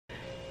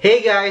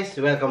Hey guys,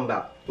 welcome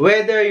back.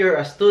 Whether you're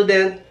a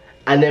student,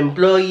 an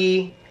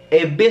employee,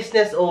 a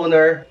business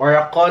owner, or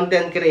a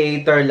content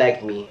creator like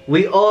me,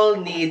 we all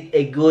need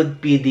a good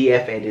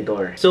PDF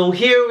editor. So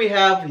here we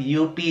have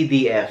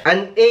UPDF,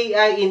 an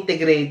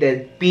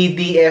AI-integrated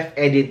PDF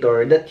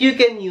editor that you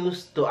can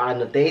use to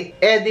annotate,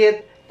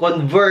 edit,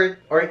 convert,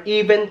 or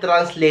even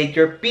translate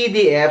your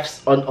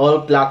PDFs on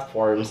all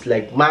platforms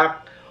like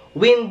Mac,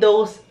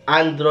 Windows,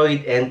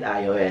 Android, and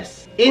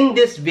iOS. In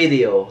this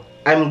video,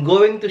 I'm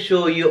going to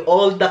show you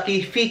all the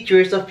key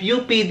features of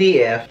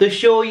UPDF to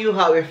show you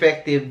how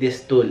effective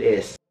this tool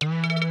is.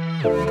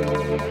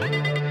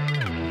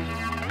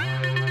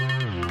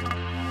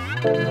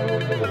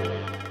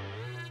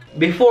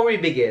 Before we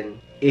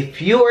begin, if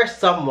you are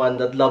someone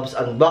that loves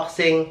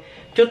unboxing,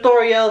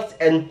 tutorials,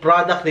 and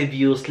product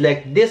reviews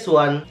like this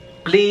one,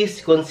 please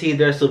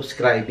consider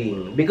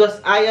subscribing because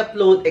I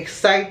upload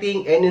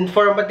exciting and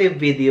informative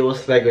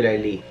videos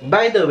regularly.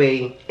 By the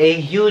way,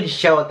 a huge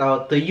shout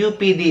out to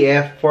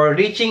UPDF for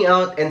reaching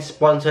out and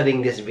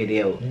sponsoring this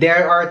video.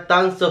 There are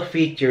tons of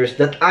features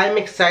that I'm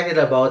excited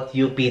about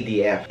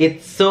UPDF.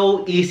 It's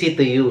so easy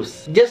to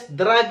use. Just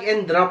drag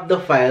and drop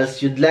the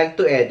files you'd like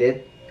to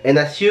edit, and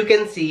as you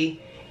can see,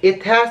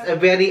 it has a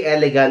very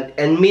elegant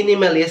and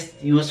minimalist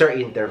user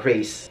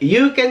interface.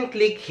 You can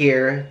click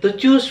here to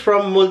choose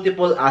from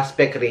multiple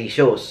aspect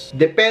ratios,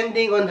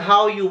 depending on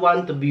how you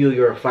want to view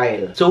your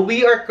file. So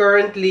we are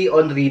currently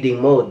on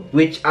reading mode,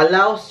 which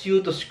allows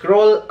you to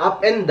scroll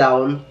up and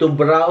down to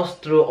browse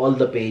through all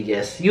the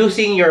pages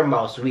using your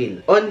mouse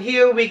wheel. On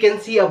here, we can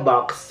see a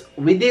box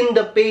within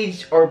the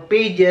page or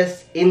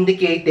pages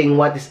indicating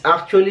what is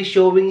actually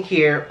showing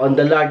here on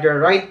the larger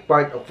right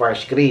part of our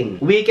screen.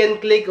 We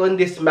can click on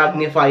this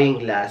magnifying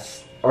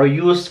glass or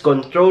use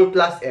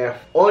Ctrl+F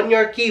on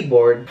your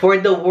keyboard for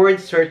the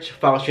word search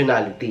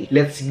functionality.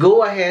 Let's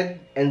go ahead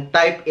and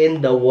type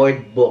in the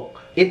word book.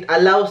 It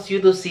allows you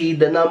to see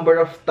the number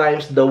of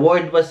times the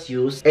word was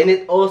used, and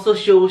it also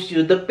shows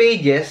you the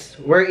pages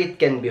where it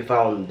can be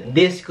found.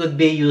 This could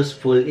be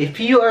useful if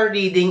you are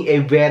reading a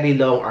very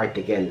long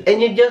article and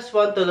you just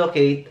want to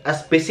locate a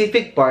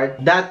specific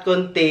part that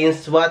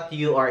contains what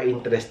you are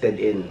interested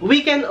in.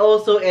 We can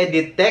also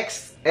edit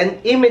text and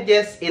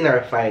images in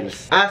our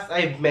files. As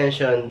I've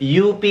mentioned,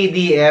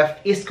 UPDF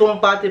is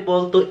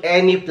compatible to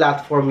any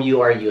platform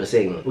you are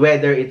using,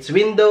 whether it's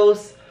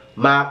Windows,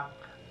 Mac,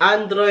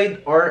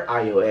 Android, or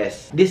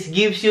iOS. This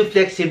gives you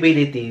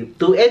flexibility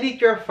to edit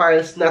your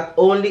files not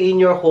only in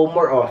your home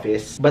or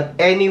office, but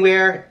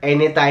anywhere,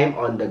 anytime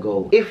on the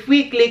go. If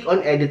we click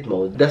on edit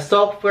mode, the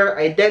software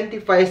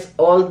identifies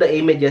all the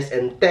images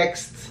and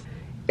texts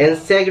and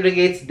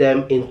segregates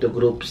them into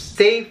groups.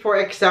 Say for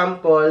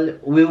example,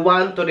 we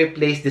want to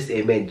replace this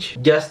image.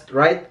 Just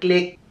right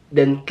click,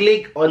 then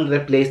click on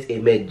replace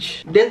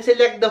image. Then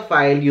select the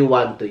file you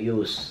want to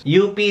use.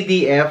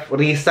 UPDF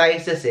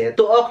resizes it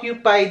to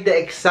occupy the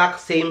exact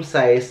same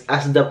size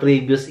as the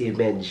previous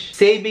image,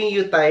 saving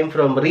you time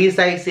from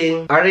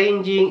resizing,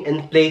 arranging,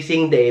 and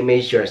placing the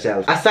image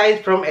yourself.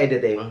 Aside from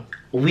editing,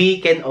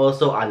 we can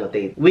also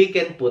annotate. We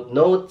can put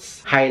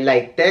notes,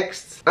 highlight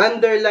texts,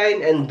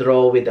 underline, and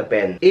draw with a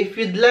pen. If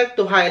you'd like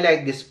to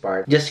highlight this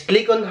part, just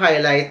click on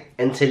highlight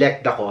and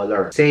select the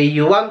color. Say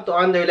you want to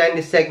underline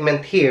this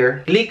segment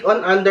here, click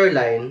on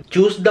underline,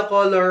 choose the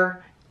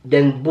color,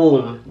 then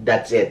boom,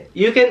 that's it.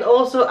 You can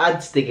also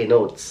add sticky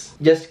notes.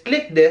 Just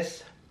click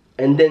this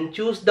and then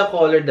choose the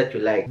color that you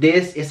like.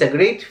 This is a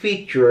great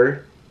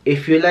feature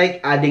if you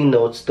like adding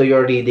notes to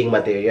your reading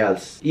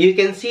materials. You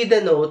can see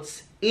the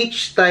notes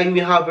each time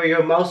you hover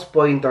your mouse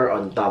pointer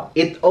on top.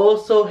 It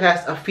also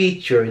has a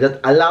feature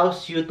that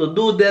allows you to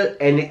doodle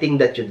anything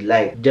that you'd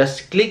like.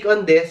 Just click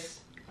on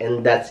this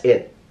and that's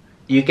it.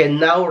 You can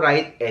now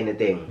write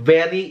anything.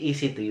 Very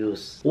easy to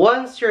use.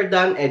 Once you're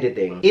done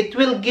editing, it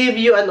will give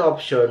you an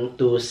option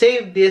to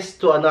save this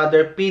to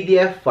another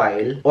PDF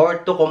file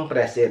or to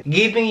compress it,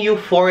 giving you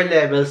 4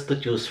 levels to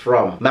choose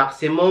from: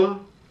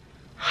 maximum,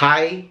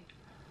 high,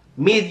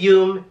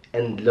 medium,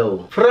 and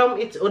low. From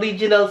its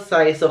original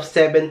size of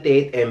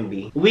 78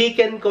 MB, we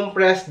can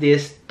compress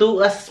this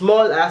to as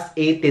small as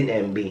 18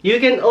 MB. You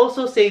can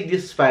also save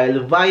this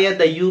file via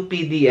the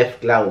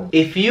UPDF cloud.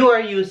 If you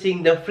are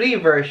using the free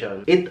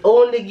version, it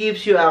only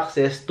gives you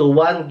access to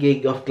 1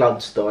 gig of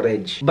cloud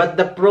storage, but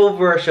the pro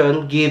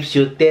version gives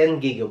you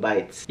 10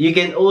 gigabytes. You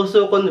can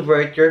also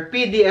convert your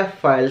PDF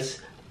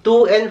files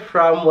to and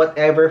from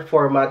whatever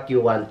format you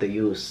want to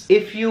use.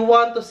 If you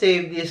want to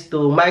save this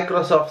to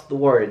Microsoft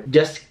Word,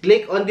 just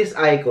click on this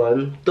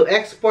icon to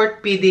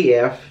export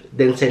PDF,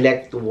 then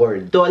select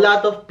Word. To a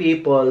lot of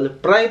people,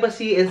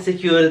 privacy and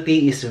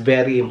security is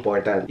very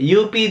important.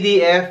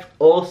 UPDF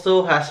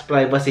also has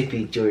privacy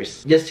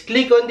features. Just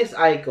click on this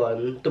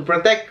icon to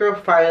protect your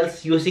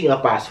files using a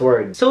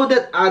password so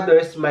that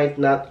others might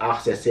not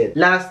access it.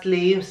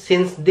 Lastly,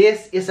 since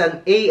this is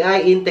an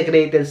AI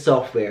integrated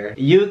software,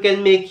 you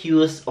can make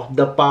use use of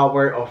the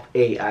power of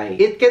AI.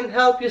 It can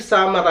help you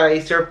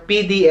summarize your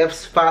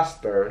PDFs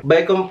faster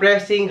by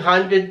compressing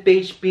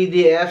 100-page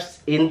PDFs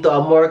into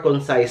a more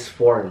concise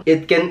form.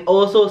 It can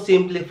also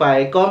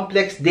simplify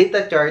complex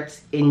data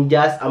charts in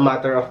just a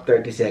matter of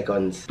 30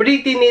 seconds.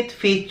 Pretty neat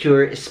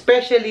feature,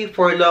 especially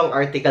for long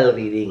article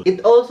reading.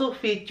 It also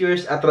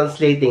features a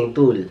translating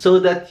tool so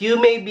that you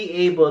may be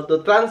able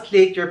to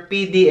translate your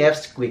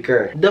PDFs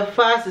quicker. The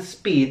fast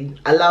speed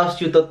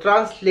allows you to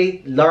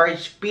translate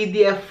large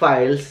PDF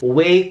files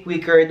way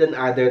quicker than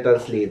other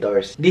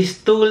translators.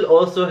 This tool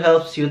also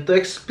helps you to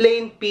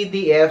explain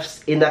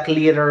PDFs in a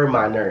clearer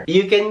manner.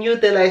 You can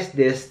utilize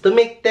this to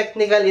make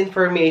technical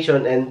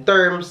information and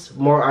terms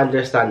more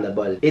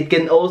understandable. It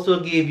can also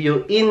give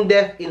you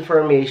in-depth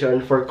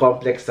information for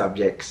complex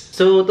subjects.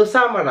 So to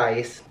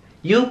summarize,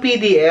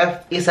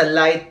 UPDF is a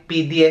light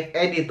PDF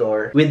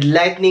editor with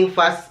lightning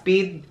fast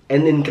speed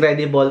and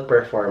incredible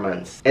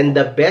performance. And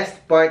the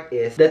best part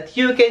is that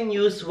you can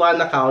use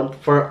one account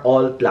for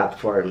all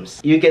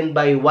platforms. You can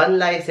buy one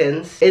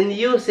license and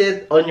use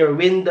it on your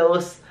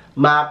Windows,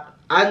 Mac,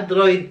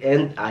 Android,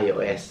 and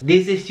iOS.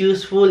 This is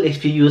useful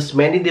if you use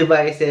many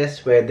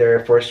devices, whether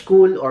for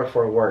school or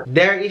for work.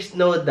 There is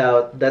no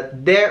doubt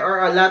that there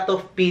are a lot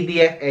of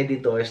PDF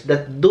editors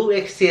that do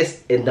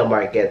exist in the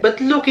market.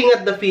 But looking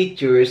at the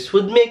features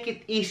would make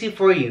it easy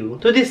for you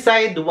to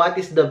decide what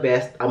is the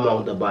best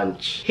among the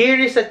bunch.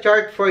 Here is a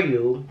chart for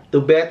you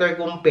to better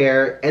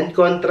compare and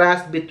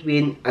contrast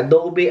between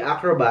Adobe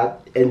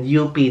Acrobat and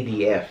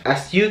UPDF.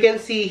 As you can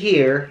see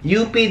here,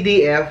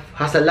 UPDF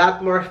has a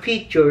lot more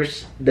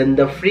features than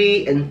the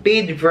free and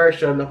paid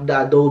version of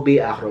the Adobe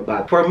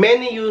Acrobat. For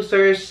many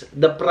users,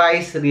 the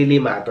price really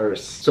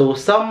matters. So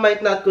some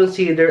might not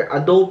consider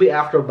Adobe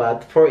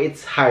Acrobat for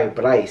its high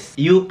price.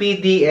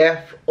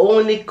 UPDF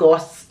only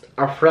costs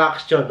a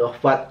fraction of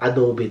what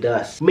Adobe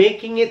does,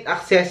 making it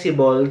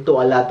accessible to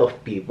a lot of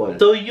people.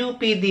 So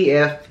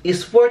UPDF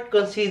is worth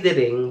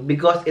considering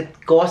because it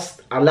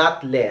costs a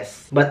lot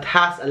less but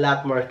has a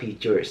lot more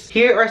features.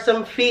 Here are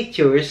some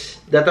features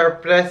that are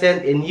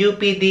present in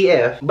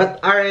UPDF but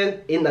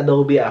aren't in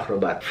Adobe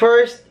Acrobat.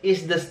 First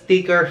is the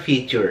sticker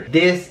feature.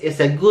 This is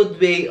a good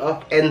way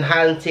of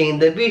enhancing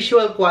the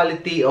visual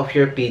quality of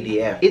your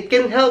PDF. It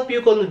can help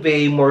you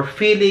convey more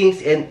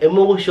feelings and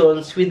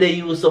emotions with the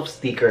use of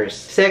stickers.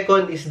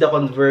 Second is the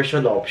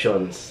conversion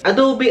options.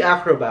 Adobe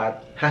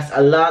Acrobat has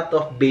a lot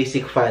of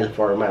basic file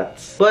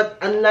formats. But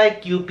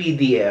unlike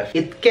UPDF,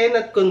 it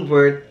cannot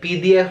convert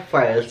PDF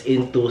files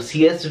into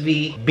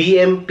CSV,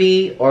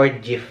 BMP, or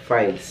GIF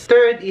files.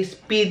 Third is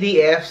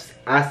PDFs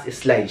as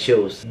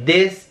slideshows.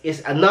 This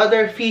is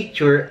another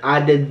feature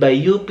added by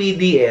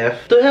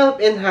UPDF to help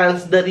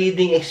enhance the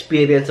reading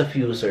experience of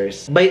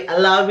users by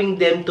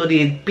allowing them to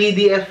read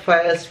PDF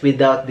files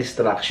without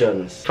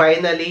distractions.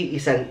 Finally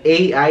is an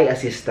AI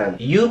assistant.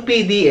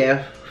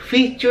 UPDF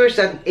features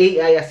an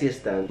AI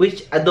assistant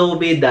which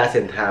Adobe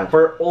doesn't have.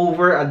 For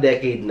over a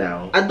decade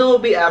now,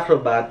 Adobe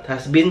Acrobat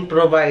has been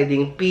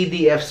providing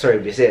PDF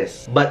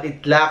services, but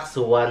it lacks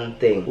one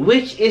thing,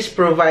 which is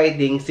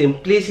providing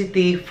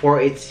simplicity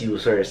for its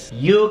users.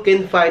 You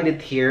can find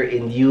it here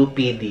in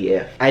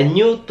UPDF, a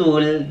new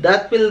tool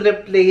that will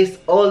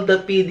replace all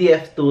the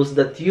PDF tools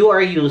that you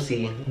are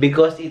using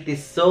because it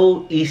is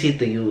so easy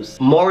to use.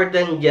 More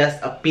than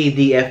just a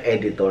PDF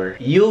editor,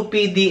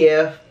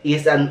 UPDF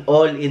is an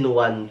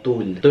all-in-one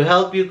tool to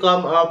help you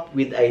come up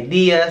with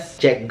ideas,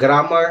 check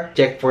grammar,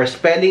 check for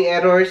spelling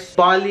errors,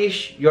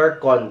 polish your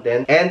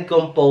content, and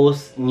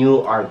compose new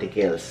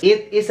articles.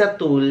 It is a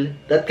tool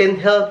that can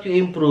help you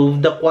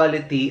improve the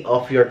quality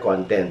of your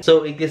content.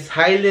 So it is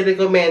highly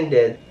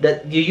recommended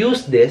that you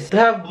use this to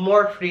have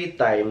more free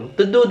time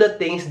to do the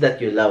things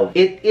that you love.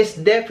 It is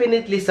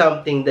definitely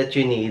something that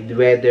you need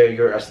whether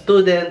you're a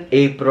student,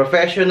 a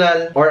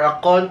professional, or a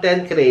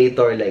content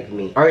creator like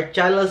me. Our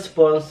channel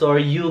sponsor,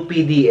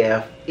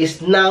 UPDF,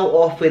 is now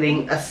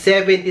offering a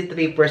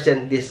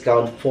 73%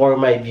 discount for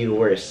my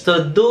viewers.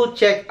 So do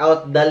check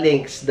out the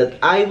links that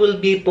I will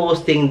be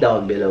posting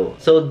down below.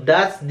 So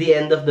that's the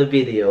end of the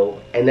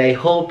video, and I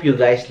hope you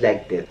guys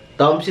liked it.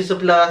 Thumbs is a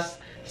plus,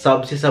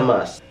 subs is a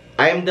must.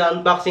 I'm the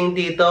Unboxing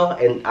Tito,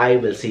 and I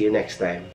will see you next time.